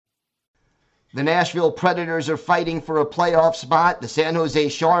The Nashville Predators are fighting for a playoff spot. The San Jose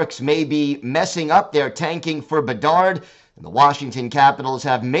Sharks may be messing up. They're tanking for Bedard. And the Washington Capitals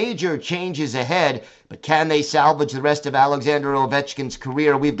have major changes ahead. But can they salvage the rest of Alexander Ovechkin's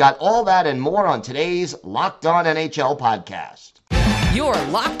career? We've got all that and more on today's Locked On NHL podcast. You're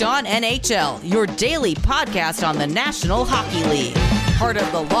Locked On NHL, your daily podcast on the National Hockey League. Part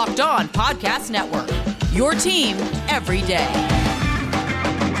of the Locked On Podcast Network, your team every day.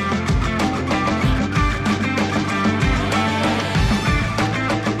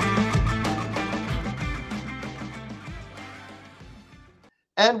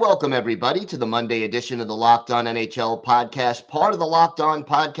 And welcome, everybody, to the Monday edition of the Locked On NHL podcast, part of the Locked On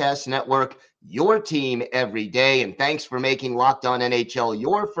Podcast Network, your team every day. And thanks for making Locked On NHL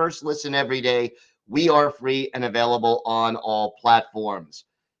your first listen every day. We are free and available on all platforms.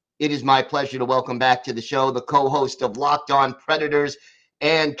 It is my pleasure to welcome back to the show the co-host of Locked On Predators,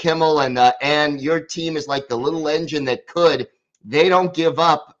 Ann Kimmel. And your team is like the little engine that could. They don't give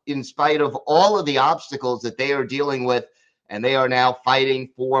up in spite of all of the obstacles that they are dealing with. And they are now fighting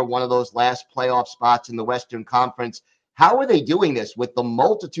for one of those last playoff spots in the Western Conference. How are they doing this with the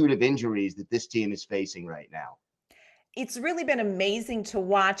multitude of injuries that this team is facing right now? It's really been amazing to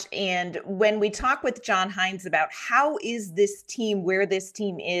watch. And when we talk with John Hines about how is this team, where this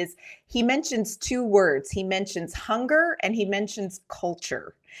team is, he mentions two words. He mentions hunger and he mentions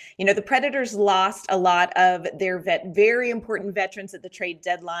culture. You know, the Predators lost a lot of their very important veterans at the trade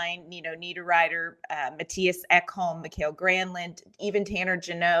deadline. You know, Niederreiter, Matthias Ekholm, Mikael Granlund, even Tanner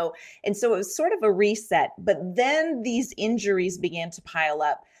Jeannot. And so it was sort of a reset. But then these injuries began to pile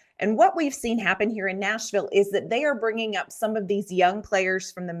up. And what we've seen happen here in Nashville is that they are bringing up some of these young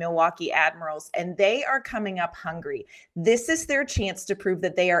players from the Milwaukee Admirals, and they are coming up hungry. This is their chance to prove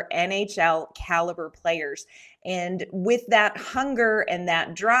that they are NHL caliber players. And with that hunger and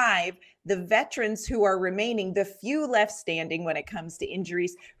that drive, the veterans who are remaining, the few left standing when it comes to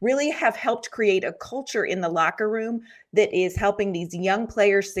injuries, really have helped create a culture in the locker room that is helping these young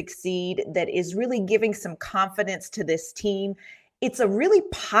players succeed, that is really giving some confidence to this team. It's a really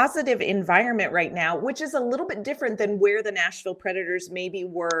positive environment right now, which is a little bit different than where the Nashville Predators maybe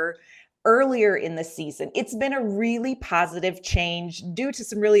were earlier in the season. It's been a really positive change due to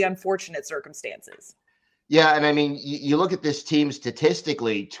some really unfortunate circumstances. Yeah, and I mean, you look at this team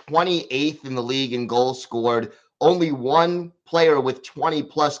statistically, 28th in the league in goals scored, only one player with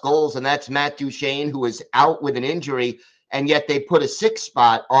 20-plus goals, and that's Matt Duchene, who is out with an injury, and yet they put a sixth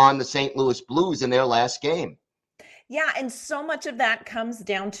spot on the St. Louis Blues in their last game. Yeah, and so much of that comes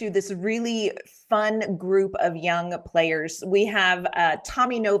down to this really fun group of young players. We have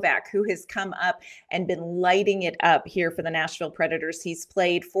Tommy Novak, who has come up and been lighting it up here for the Nashville Predators. He's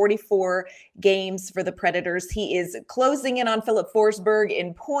played 44 games for the Predators. He is closing in on Philip Forsberg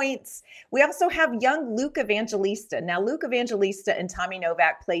in points. We also have young Luke Evangelista. Now, Luke Evangelista and Tommy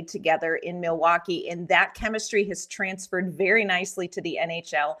Novak played together in Milwaukee, and that chemistry has transferred very nicely to the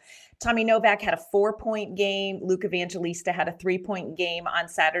NHL. Tommy Novak had a 4-point game. Luke Evangelista had a 3-point game on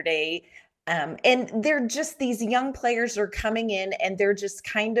Saturday. And they're just, these young players are coming in and they're just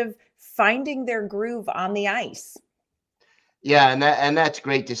kind of finding their groove on the ice. Yeah, and that's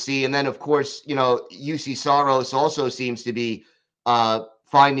great to see. And then, of course, you know, UC Saros also seems to be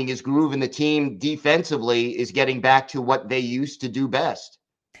finding his groove, and the team defensively is getting back to what they used to do best.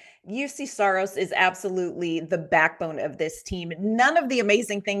 UC Saros is absolutely the backbone of this team. None of the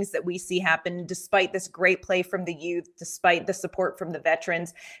amazing things that we see happen, despite this great play from the youth, despite the support from the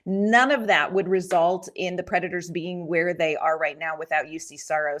veterans, none of that would result in the Predators being where they are right now without UC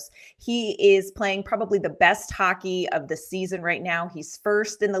Saros. He is playing probably the best hockey of the season right now. He's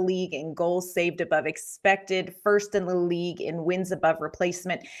first in the league in goals saved above expected, first in the league in wins above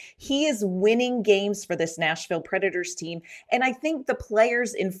replacement. He is winning games for this Nashville Predators team. And I think the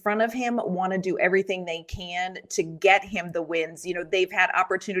players in front of him want to do everything they can to get him the wins. You know, they've had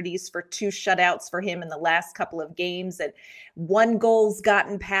opportunities for 2 shutouts for him in the last couple of games, and 1 goal's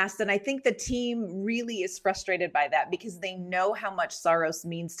gotten past. And I think the team really is frustrated by that because they know how much Saros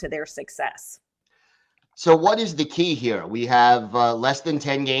means to their success. So what is the key here? We have less than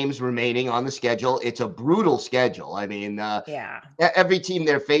 10 games remaining on the schedule. It's a brutal schedule. I mean, every team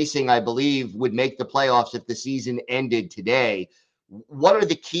they're facing, I believe, would make the playoffs if the season ended today. What are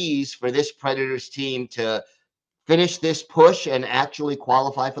the keys for this Predators team to finish this push and actually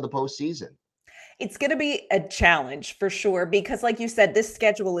qualify for the postseason? It's going to be a challenge for sure, because like you said, this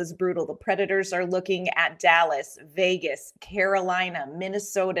schedule is brutal. The Predators are looking at Dallas, Vegas, Carolina,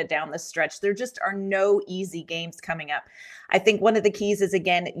 Minnesota down the stretch. There just are no easy games coming up. I think one of the keys is,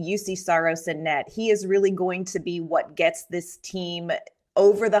 again, UC Saros in net. He is really going to be what gets this team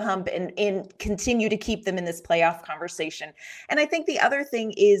over the hump and continue to keep them in this playoff conversation. And I think the other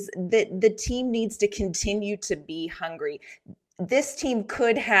thing is that the team needs to continue to be hungry. This team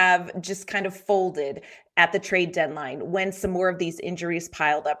could have just kind of folded at the trade deadline when some more of these injuries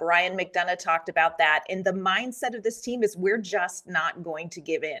piled up. Ryan McDonough talked about that. And the mindset of this team is we're just not going to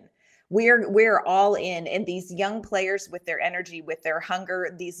give in. We're all in, and these young players with their energy, with their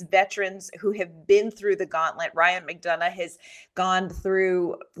hunger, these veterans who have been through the gauntlet. Ryan McDonough has gone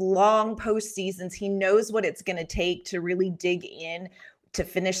through long postseasons. He knows what it's going to take to really dig in to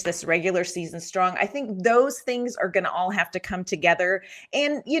finish this regular season strong. I think those things are going to all have to come together.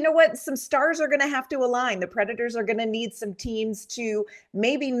 And you know what? Some stars are going to have to align. The Predators are going to need some teams to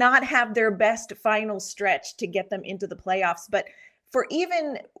maybe not have their best final stretch to get them into the playoffs. But for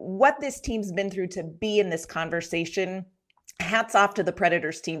even what this team's been through to be in this conversation, hats off to the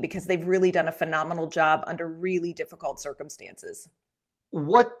Predators team because they've really done a phenomenal job under really difficult circumstances.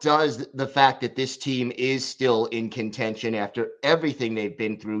 What does the fact that this team is still in contention after everything they've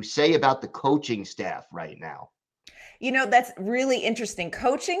been through say about the coaching staff right now? You know, that's really interesting.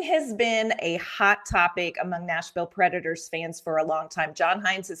 Coaching has been a hot topic among Nashville Predators fans for a long time. John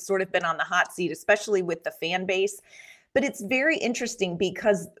Hynes has sort of been on the hot seat, especially with the fan base. But it's very interesting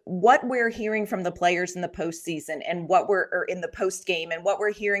because what we're hearing from the players in the postseason and or in the post game and what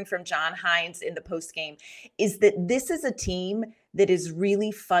we're hearing from John Hynes in the post game is that this is a team that is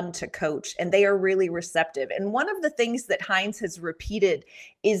really fun to coach and they are really receptive. And one of the things that Hynes has repeated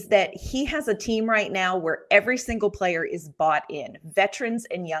is that he has a team right now where every single player is bought in, veterans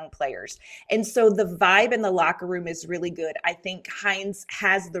and young players. And so the vibe in the locker room is really good. I think Hynes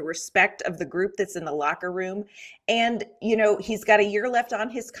has the respect of the group that's in the locker room. And, you know, he's got a year left on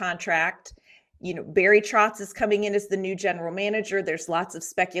his contract. You know, Barry Trotz is coming in as the new general manager. There's lots of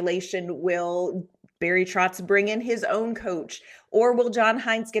speculation. Will Barry Trotz bring in his own coach, or will John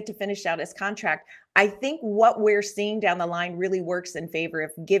Hynes get to finish out his contract? I think what we're seeing down the line really works in favor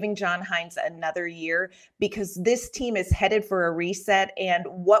of giving John Hynes another year because this team is headed for a reset. And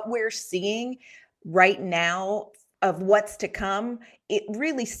what we're seeing right now of what's to come, it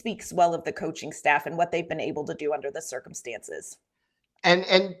really speaks well of the coaching staff and what they've been able to do under the circumstances.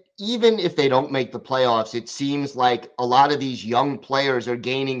 And even if they don't make the playoffs, it seems like a lot of these young players are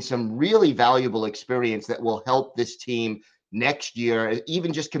gaining some really valuable experience that will help this team next year,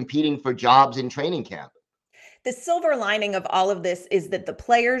 even just competing for jobs in training camp. The silver lining of all of this is that the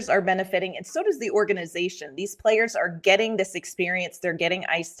players are benefiting, and so does the organization. These players are getting this experience. They're getting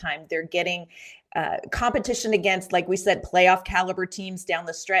ice time. They're getting competition against, like we said, playoff caliber teams down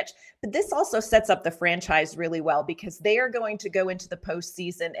the stretch. But this also sets up the franchise really well because they are going to go into the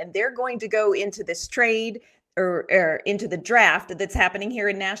postseason and they're going to go into this trade or into the draft that's happening here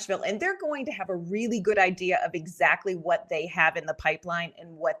in Nashville. And they're going to have a really good idea of exactly what they have in the pipeline and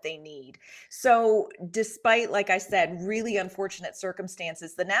what they need. So despite, like I said, really unfortunate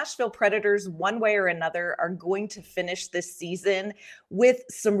circumstances, the Nashville Predators, one way or another, are going to finish this season with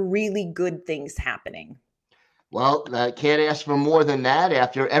some really good things happening. Well, can't ask for more than that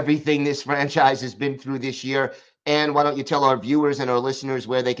after everything this franchise has been through this year. And why don't you tell our viewers and our listeners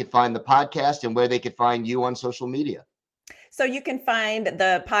where they could find the podcast and where they could find you on social media? So you can find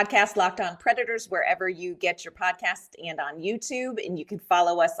the podcast Locked On Predators wherever you get your podcast and on YouTube. And you can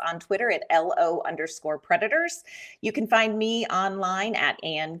follow us on Twitter at LO_Predators. You can find me online at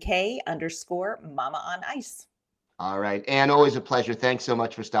ANK_Mama on Ice. All right. Ann, always a pleasure. Thanks so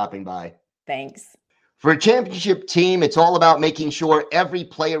much for stopping by. Thanks. For a championship team, it's all about making sure every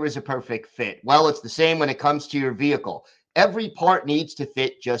player is a perfect fit. Well, it's the same when it comes to your vehicle. Every part needs to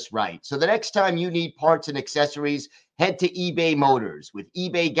fit just right. So the next time you need parts and accessories, head to eBay Motors. With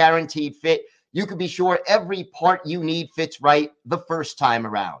eBay Guaranteed Fit, you can be sure every part you need fits right the first time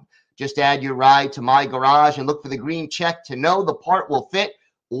around. Just add your ride to My Garage and look for the green check to know the part will fit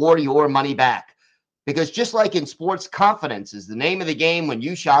or your money back. Because just like in sports, confidence is the name of the game when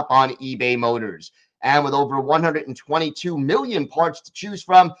you shop on eBay Motors. And with over 122 million parts to choose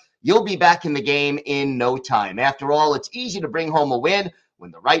from, you'll be back in the game in no time. After all, it's easy to bring home a win when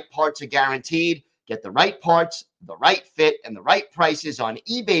the right parts are guaranteed. Get the right parts, the right fit, and the right prices on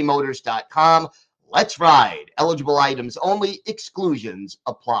ebaymotors.com. Let's ride. Eligible items only. Exclusions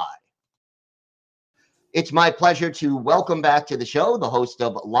apply. It's my pleasure to welcome back to the show the host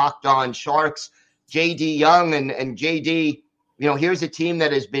of Locked On Sharks, JD Young. And JD, you know, here's a team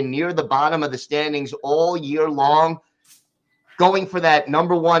that has been near the bottom of the standings all year long, going for that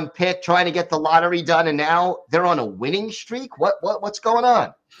number one pick, trying to get the lottery done, and now they're on a winning streak. What's going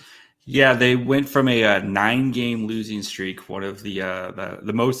on? Yeah, they went from a 9-game losing streak, one of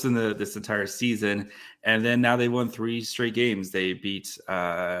the most in this entire season, and then now they won 3 straight games. They beat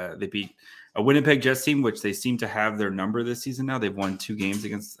a Winnipeg Jets team, which they seem to have their number this season now. They've won 2 games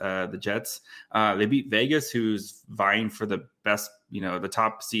against the Jets. They beat Vegas, who's vying for the best, the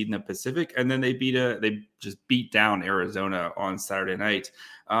top seed in the Pacific, and then they just beat down Arizona on Saturday night.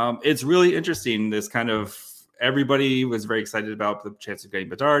 It's really interesting. This kind of everybody was very excited about the chance of getting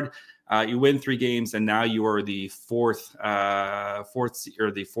Bedard. You win 3 games, and now you are the fourth worst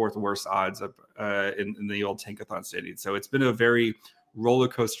odds in the old Tankathon standing. So it's been a very roller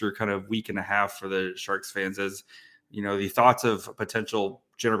coaster kind of week and a half for the Sharks fans, as the thoughts of potential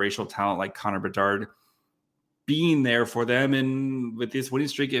generational talent like Connor Bedard being there for them, and with this winning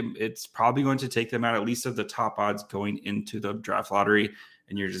streak, it's probably going to take them out at least of the top odds going into the draft lottery.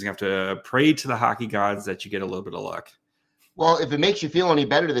 And you're just gonna have to pray to the hockey gods that you get a little bit of luck. Well, if it makes you feel any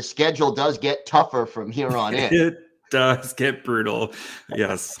better, the schedule does get tougher from here on in. It does get brutal.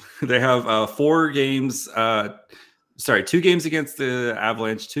 Yes. They have 4 games, 2 games against the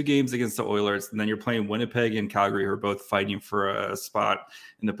Avalanche, 2 games against the Oilers, and then you're playing Winnipeg and Calgary, who are both fighting for a spot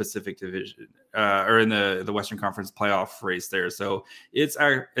in the Pacific Division or in the Western Conference playoff race there. So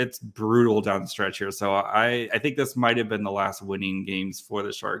it's brutal down the stretch here. So I think this might have been the last winning games for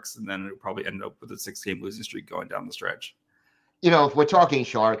the Sharks, and then it'll probably end up with a 6-game losing streak going down the stretch. If we're talking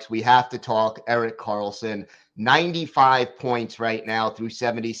Sharks, we have to talk Erik Karlsson. 95 points right now through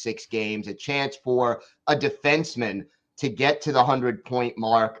 76 games, a chance for a defenseman to get to the 100-point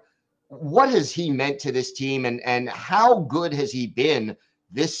mark. What has he meant to this team, and how good has he been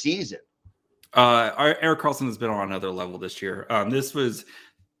this season? Erik Karlsson has been on another level this year. This was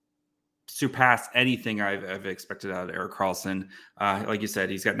surpassed anything I've expected out of Erik Karlsson. Like you said,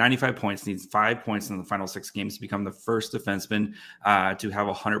 he's got 95 points, needs 5 points in the final 6 games to become the first defenseman to have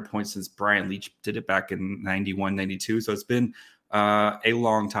 100 points since Brian Leetch did it back in 91, 92. So it's been a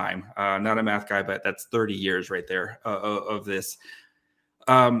long time. Not a math guy, but that's 30 years right there of this.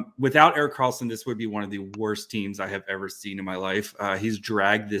 Without Erik Karlsson, this would be one of the worst teams I have ever seen in my life. He's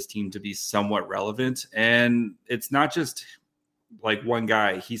dragged this team to be somewhat relevant, and it's not just like one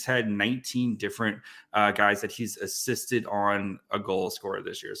guy. He's had 19 different guys that he's assisted on a goal scorer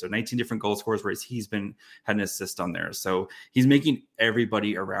this year. So 19 different goal scorers where he's had an assist on there. So he's making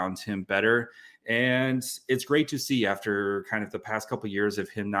everybody around him better. And it's great to see after kind of the past couple of years of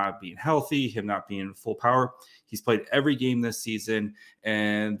him not being healthy, him not being full power. He's played every game this season.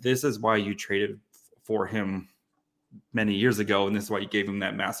 And this is why you traded for him many years ago. And this is why you gave him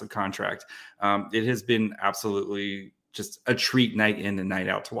that massive contract. It has been absolutely just a treat night in and night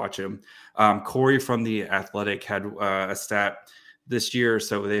out to watch him. Corey from The Athletic had a stat this year.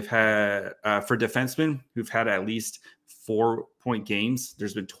 So they've had, for defensemen who've had at least 4-point games,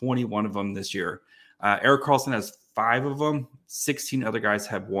 there's been 21 of them this year. Erik Karlsson has 5 of them. 16 other guys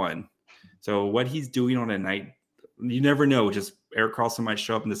have 1. So what he's doing on a night, you never know. Just Erik Karlsson might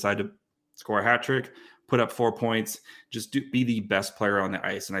show up and decide to score a hat trick, put up 4 points, just be the best player on the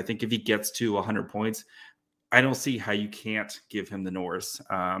ice. And I think if he gets to 100 points, I don't see how you can't give him the Norris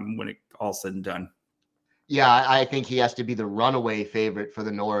when it all said and done. Yeah, I think he has to be the runaway favorite for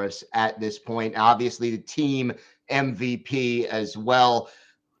the Norris at this point. Obviously, the team MVP as well.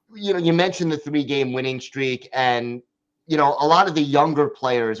 You mentioned the 3-game winning streak, and a lot of the younger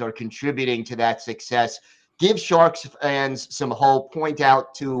players are contributing to that success. Give Sharks fans some hope. Point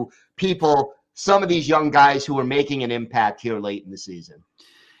out to people some of these young guys who are making an impact here late in the season.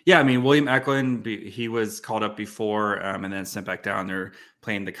 Yeah, I mean, William Eklund, he was called up before and then sent back down. They're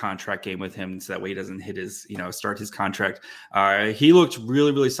playing the contract game with him so that way he doesn't hit his, start his contract. He looked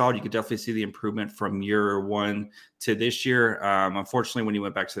really, really solid. You could definitely see the improvement from year 1 to this year. Unfortunately, when he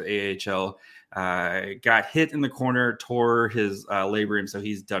went back to the AHL, got hit in the corner, tore his labrum, so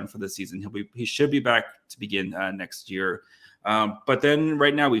he's done for the season. He should be back to begin next year. But then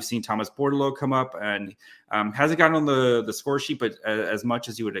right now we've seen Thomas Bordeleau come up and hasn't gotten on the score sheet, but as much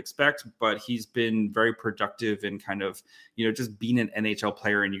as you would expect, but he's been very productive in kind of, just being an NHL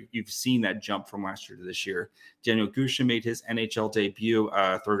player. And you've seen that jump from last year to this year. Daniel Gusha made his NHL debut,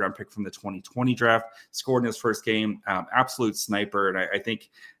 3rd-round pick from the 2020 draft, scored in his first game, absolute sniper. And I think,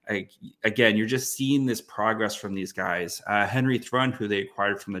 again, you're just seeing this progress from these guys. Henry Thrun, who they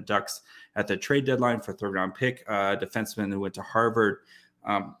acquired from the Ducks at the trade deadline for 3rd-round pick, defenseman who went to Harvard,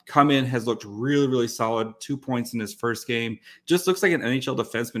 come in, has looked really, really solid. 2 points in his first game. Just looks like an NHL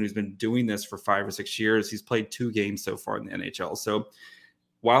defenseman who's been doing this for 5 or 6 years. He's played 2 games so far in the NHL. So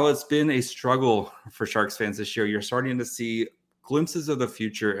while it's been a struggle for Sharks fans this year, you're starting to see glimpses of the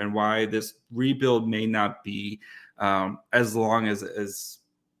future and why this rebuild may not be as long as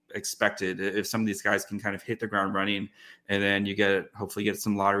expected. If some of these guys can kind of hit the ground running, and then you hopefully get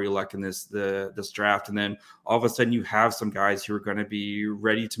some lottery luck in this draft, and then all of a sudden you have some guys who are going to be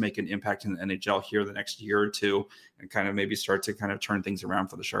ready to make an impact in the NHL here the next year or two, and kind of maybe start to kind of turn things around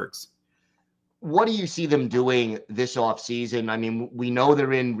for the Sharks. What do you see them doing this offseason? I mean, we know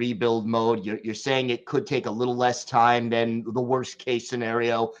they're in rebuild mode. You're saying it could take a little less time than the worst case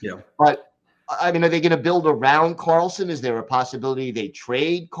scenario. Yeah. But, I mean, are they going to build around Karlsson? Is there a possibility they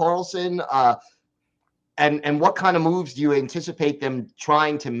trade Karlsson? And what kind of moves do you anticipate them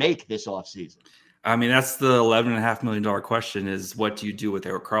trying to make this offseason? I mean, that's the $11.5 million question, is what do you do with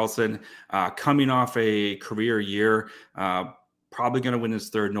Erik Karlsson? Coming off a career year, probably going to win his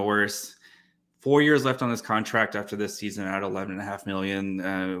third Norris. 4 years left on his contract after this season at $11.5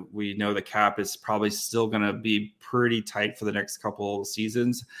 million. We know the cap is probably still going to be pretty tight for the next couple of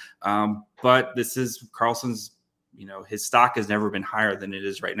seasons. But this is Karlsson's, his stock has never been higher than it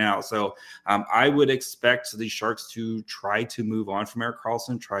is right now. So I would expect the Sharks to try to move on from Erik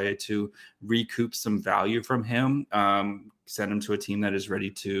Karlsson, try to recoup some value from him, send him to a team that is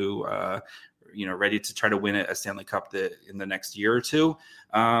ready to try to win a Stanley Cup in the next year or two.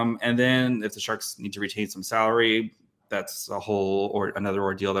 And then if the Sharks need to retain some salary, that's a whole or another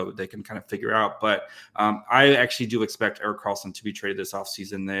ordeal that they can kind of figure out. But I actually do expect Erik Karlsson to be traded this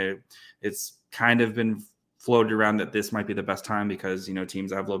offseason. It's kind of been floated around that this might be the best time because,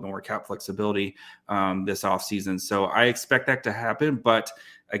 teams have a little bit more cap flexibility this offseason. So I expect that to happen. But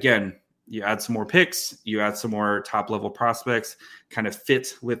again, you add some more picks, you add some more top-level prospects, kind of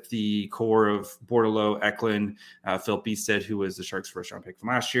fit with the core of Bordelot, Eklund, Phil Beested, who was the Sharks' first-round pick from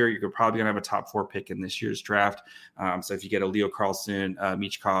last year. You're probably going to have a top-4 pick in this year's draft. So if you get a Leo Karlsson,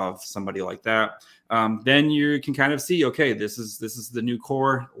 Michkov, somebody like that, then you can kind of see, okay, this is the new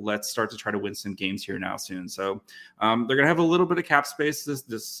core. Let's start to try to win some games here now soon. So they're going to have a little bit of cap space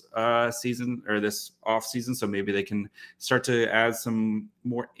this season or this off season. So maybe they can start to add some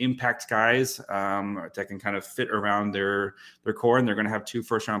more impact guys that can kind of fit around their core. And they're going to have 2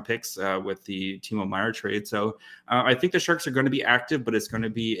 first-round picks with the Timo Meier trade. So I think the Sharks are going to be active, but it's going to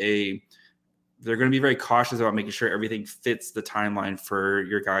be they're going to be very cautious about making sure everything fits the timeline for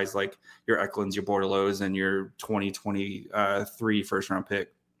your guys like your Eklunds, your Bordelots, and your 2023 first-round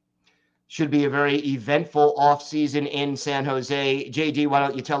pick. Should be a very eventful offseason in San Jose. JD, why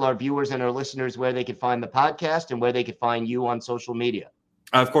don't you tell our viewers and our listeners where they can find the podcast and where they can find you on social media?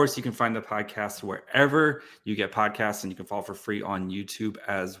 Of course, you can find the podcast wherever you get podcasts, and you can follow for free on YouTube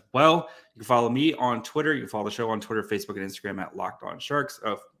as well. You can follow me on Twitter. You can follow the show on Twitter, Facebook, and Instagram at Locked On Sharks.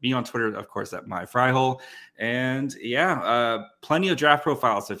 Me on Twitter, of course, at My Fryhole. And plenty of draft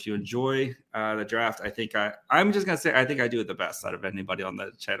profiles. So if you enjoy the draft, I'm just going to say I think I do it the best out of anybody on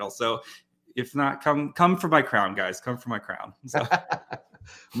the channel. So if not, come for my crown, guys. Come for my crown. So.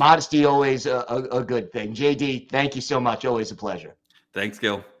 Modesty always a good thing. JD, thank you so much. Always a pleasure. Thanks,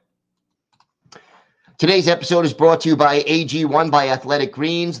 Gil. Today's episode is brought to you by AG1 by Athletic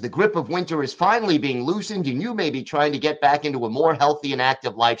Greens. The grip of winter is finally being loosened, and you may be trying to get back into a more healthy and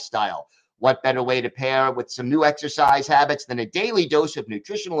active lifestyle. What better way to pair with some new exercise habits than a daily dose of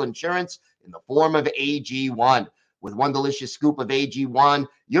nutritional insurance in the form of AG1? With one delicious scoop of AG1,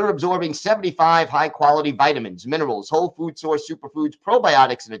 you're absorbing 75 high-quality vitamins, minerals, whole food source superfoods,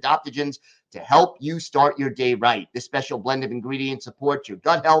 probiotics, and adaptogens to help you start your day right. This special blend of ingredients supports your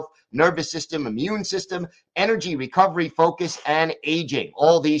gut health, nervous system, immune system, energy, recovery, focus, and aging.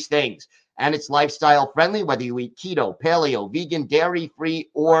 All these things. And it's lifestyle friendly, whether you eat keto, paleo, vegan,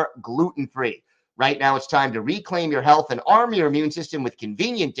 dairy-free, or gluten-free. Right now, it's time to reclaim your health and arm your immune system with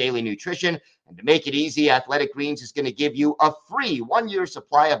convenient daily nutrition. And to make it easy, Athletic Greens is going to give you a free 1-year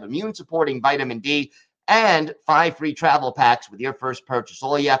supply of immune-supporting vitamin D and 5 free travel packs with your first purchase.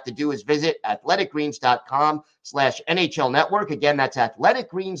 All you have to do is visit athleticgreens.com/NHL Network. Again, that's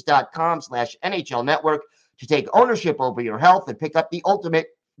athleticgreens.com/NHL Network to take ownership over your health and pick up the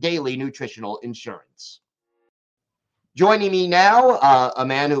ultimate daily nutritional insurance. Joining me now, a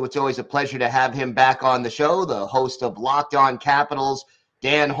man who it's always a pleasure to have him back on the show, the host of Locked On Capitals,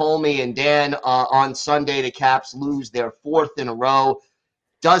 Dan Holme. And Dan, on Sunday, the Caps lose their 4th in a row.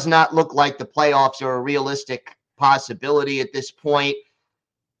 Does not look like the playoffs are a realistic possibility at this point.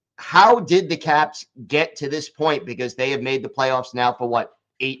 How did the Caps get to this point? Because they have made the playoffs now for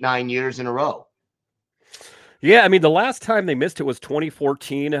 8-9 years in a row. Yeah, I mean, the last time they missed it was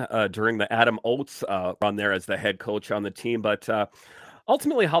 2014 during the Adam Oates run there as the head coach on the team. But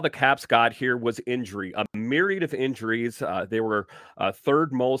Ultimately, how the Caps got here was injury, a myriad of injuries. They were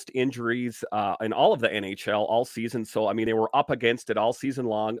third most injuries in all of the NHL all season. So, I mean, they were up against it all season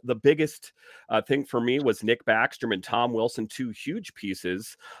long. The biggest thing for me was Nick Backstrom and Tom Wilson, two huge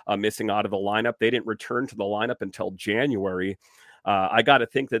pieces missing out of the lineup. They didn't return to the lineup until January. I got to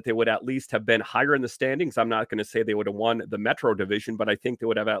think that they would at least have been higher in the standings. I'm not going to say they would have won the Metro division, but I think they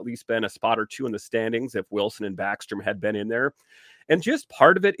would have at least been a spot or two in the standings if Wilson and Backstrom had been in there. And just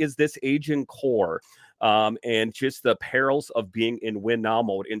part of it is this aging core and just the perils of being in win now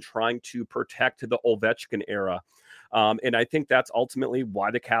mode and trying to protect the Ovechkin era. And I think that's ultimately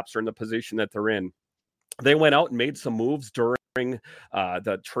why the Caps are in the position that they're in. They went out and made some moves during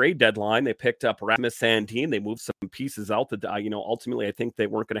the trade deadline. They picked up Rasmus Sandin. They moved some pieces out that, ultimately I think they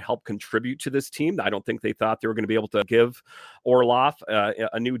weren't going to help contribute to this team. I don't think they thought they were going to be able to give Orlov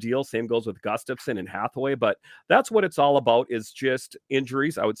a new deal. Same goes with Gustafsson and Hathaway, but that's what it's all about, is just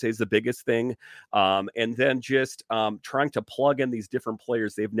injuries, I would say, is the biggest thing. And then just trying to plug in these different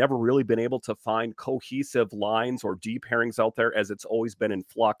players. They've never really been able to find cohesive lines or deep pairings out there, as it's always been in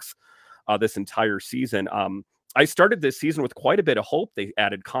flux this entire season. I started this season with quite a bit of hope. They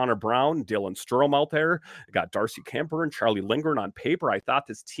added Connor Brown, Dylan Strome out there. They got Darcy Kemper and Charlie Lindgren on paper. I thought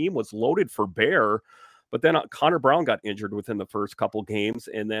this team was loaded for bear, but then Connor Brown got injured within the first couple games,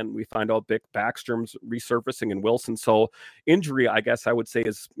 and then we find out Vic Backstrom's resurfacing and Wilson. So injury, I guess I would say,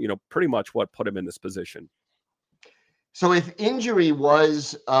 is pretty much what put him in this position. So if injury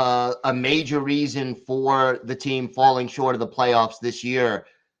was a major reason for the team falling short of the playoffs this year,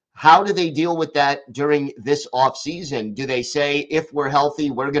 how do they deal with that during this offseason? Do they say, if we're healthy,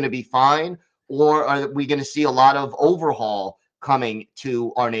 we're going to be fine? Or are we going to see a lot of overhaul coming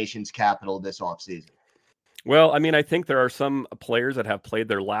to our nation's capital this offseason? Well, I mean, I think there are some players that have played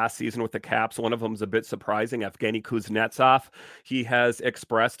their last season with the Caps. One of them is a bit surprising, Evgeny Kuznetsov. He has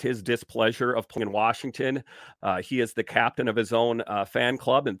expressed his displeasure of playing in Washington. He is the captain of his own fan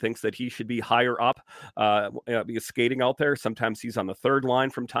club and thinks that he should be higher up skating out there. Sometimes he's on the third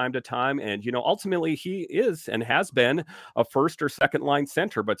line from time to time. And, ultimately he is and has been a first or second line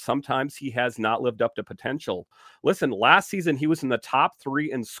center, but sometimes he has not lived up to potential. Listen, last season he was in the top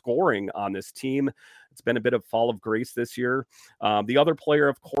 3 in scoring on this team. It's been a bit of fall of grace this year. The other player,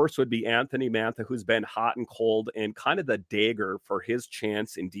 of course, would be Anthony Mantha, who's been hot and cold, and kind of the dagger for his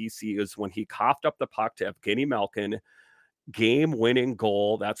chance in DC is when he coughed up the puck to Evgeny Malkin. Game-winning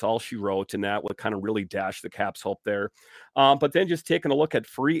goal. That's all she wrote, and that would kind of really dash the Caps' hope there. But then just taking a look at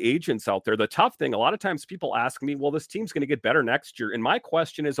free agents out there, the tough thing, a lot of times people ask me, well, this team's going to get better next year. And my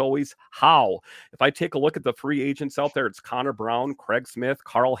question is always, how? If I take a look at the free agents out there, it's Connor Brown, Craig Smith,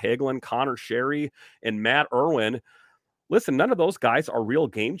 Carl Hagelin, Connor Sherry, and Matt Irwin. Listen, none of those guys are real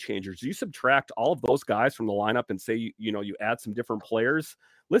game changers. You subtract all of those guys from the lineup and say, you add some different players.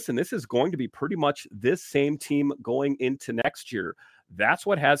 Listen, this is going to be pretty much this same team going into next year. That's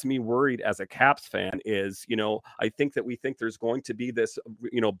what has me worried as a Caps fan is, I think that we think there's going to be this,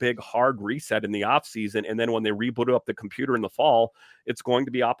 big hard reset in the offseason. And then when they reboot up the computer in the fall, it's going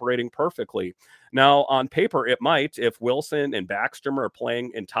to be operating perfectly. Now, on paper, it might. If Wilson and Backstrom are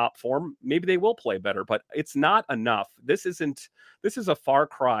playing in top form, maybe they will play better, but it's not enough. This is a far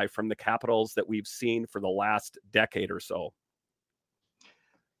cry from the Capitals that we've seen for the last decade or so.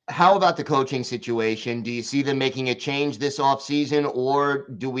 How about the coaching situation? Do you see them making a change this offseason, or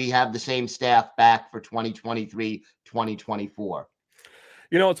do we have the same staff back for 2023, 2024?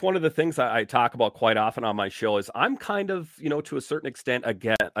 It's one of the things I talk about quite often on my show is I'm kind of, to a certain extent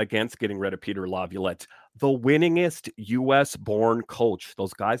against getting rid of Peter Laviolette, the winningest U.S.-born coach.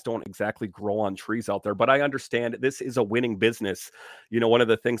 Those guys don't exactly grow on trees out there, but I understand this is a winning business. One of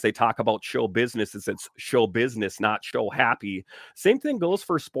the things they talk about show business is it's show business, not show happy. Same thing goes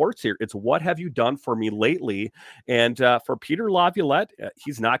for sports here. It's what have you done for me lately? And for Peter Laviolette,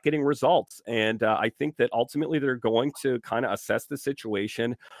 he's not getting results. And I think that ultimately they're going to kind of assess the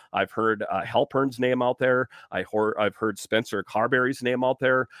situation. I've heard Halpern's name out there. I've heard Spencer Carberry's name out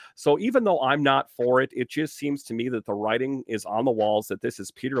there. So even though I'm not for it, it just seems to me that the writing is on the walls that this is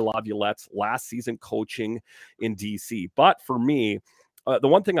Peter Laviolette's last season coaching in DC. But for me, the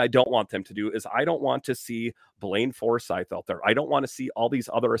one thing I don't want them to do is I don't want to see Blaine Forsythe out there. I don't want to see all these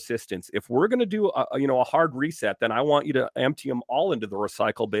other assistants. If we're going to do a hard reset, then I want you to empty them all into the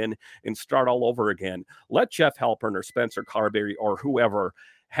recycle bin and start all over again. Let Jeff Halpern or Spencer Carberry or whoever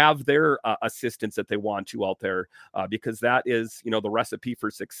have their assistants that they want to out there, because that is, the recipe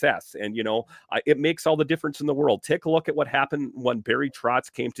for success. And, it makes all the difference in the world. Take a look at what happened when Barry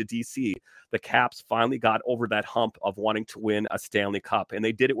Trotz came to DC. The Caps finally got over that hump of wanting to win a Stanley Cup, and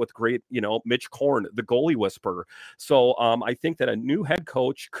they did it with great, Mitch Korn, the goalie whisperer. So I think that a new head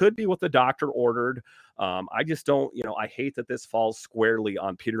coach could be what the doctor ordered. I just don't, I hate that this falls squarely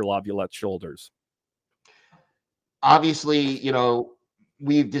on Peter Laviolette's shoulders. Obviously,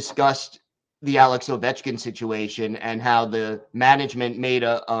 we've discussed the Alex Ovechkin situation and how the management made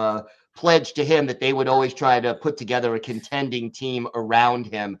a pledge to him that they would always try to put together a contending team around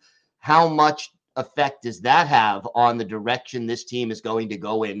him. How much effect does that have on the direction this team is going to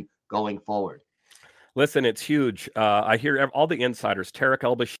go in going forward? Listen, it's huge. I hear all the insiders, Tarek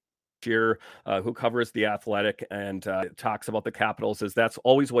Elbashir, who covers The Athletic and talks about the Capitals, is that's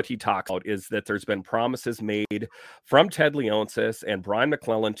always what he talks about, is that there's been promises made from Ted Leonsis and Brian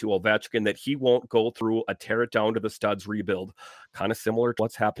McClellan to Ovechkin that he won't go through a tear it down to the studs rebuild, kind of similar to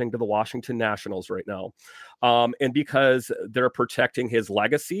what's happening to the Washington Nationals right now. And because they're protecting his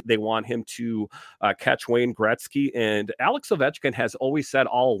legacy, they want him to catch Wayne Gretzky. And Alex Ovechkin has always said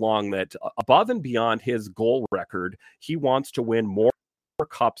all along that above and beyond his goal record, he wants to win more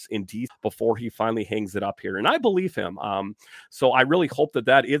cups in DC before he finally hangs it up here. And I believe him. So I really hope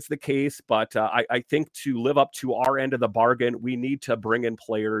that is the case. But I think to live up to our end of the bargain, we need to bring in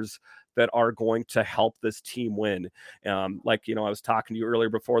players that are going to help this team win. I was talking to you earlier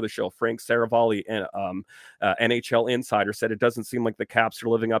before the show, Frank Saravalli, NHL insider, said it doesn't seem like the Caps are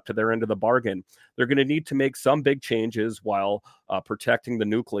living up to their end of the bargain. They're going to need to make some big changes while protecting the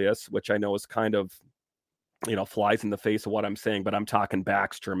nucleus, which I know is kind of flies in the face of what I'm saying, but I'm talking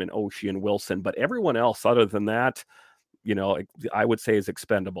Backstrom and Oshie and Wilson. But everyone else other than that, I would say is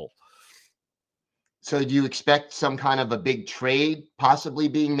expendable. So do you expect some kind of a big trade possibly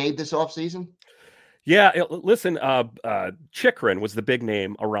being made this offseason? Yeah, listen, Chychrun was the big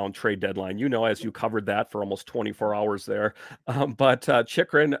name around trade deadline, as you covered that for almost 24 hours there. But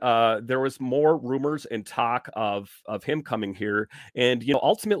Chychrun, there was more rumors and talk of him coming here. And,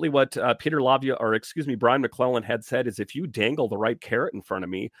 ultimately what Brian McClellan had said is, if you dangle the right carrot in front of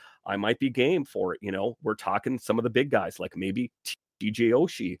me, I might be game for it. We're talking some of the big guys, like maybe DJ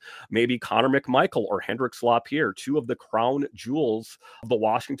Oshie, maybe Connor McMichael or Hendrix Lapierre, two of the crown jewels of the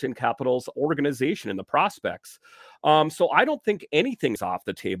Washington Capitals organization and the prospects. So I don't think anything's off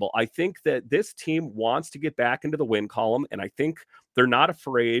the table. I think that this team wants to get back into the win column, and I think they're not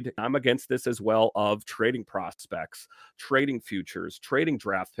afraid. I'm against this as well, of trading prospects, trading futures, trading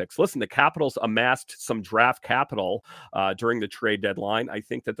draft picks. Listen, the Capitals amassed some draft capital during the trade deadline. I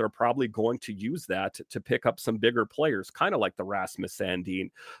think that they're probably going to use that to pick up some bigger players, kind of like the Rasmus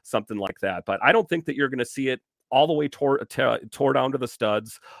Sandin, something like that. But I don't think that you're going to see it all the way tore down to the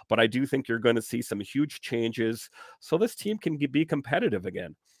studs, but I do think you're going to see some huge changes so this team can be competitive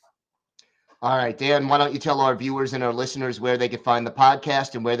again. All right, Dan, why don't you tell our viewers and our listeners where they could find the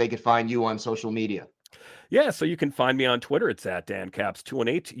podcast and where they could find you on social media? Yeah, so you can find me on Twitter. It's at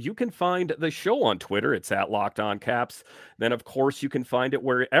DanCaps218. You can find the show on Twitter. It's at Locked On Caps. Then, of course, you can find it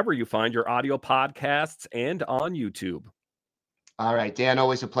wherever you find your audio podcasts and on YouTube. All right, Dan,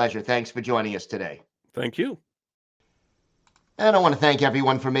 always a pleasure. Thanks for joining us today. Thank you. And I want to thank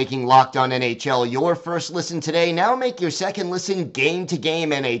everyone for making Locked On NHL your first listen today. Now make your second listen Game to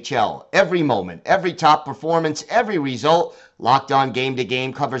Game NHL. Every moment, every top performance, every result, Locked On Game to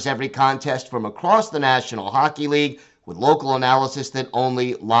Game covers every contest from across the National Hockey League with local analysis that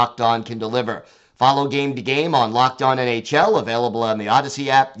only Locked On can deliver. Follow Game to Game on Locked On NHL, available on the Odyssey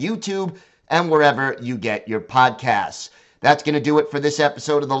app, YouTube, and wherever you get your podcasts. That's going to do it for this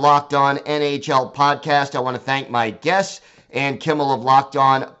episode of the Locked On NHL podcast. I want to thank my guests, Ann Kimmel of Locked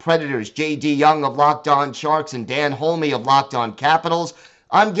On Predators, J.D. Young of Locked On Sharks, and Dan Holme of Locked On Capitals.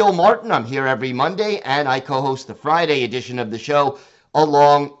 I'm Gil Martin. I'm here every Monday, and I co-host the Friday edition of the show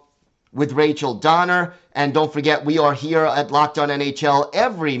along with Rachel Donner. And don't forget, we are here at Locked On NHL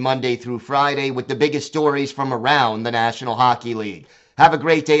every Monday through Friday with the biggest stories from around the National Hockey League. Have a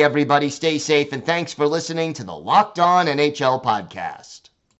great day, everybody. Stay safe, and thanks for listening to the Locked On NHL podcast.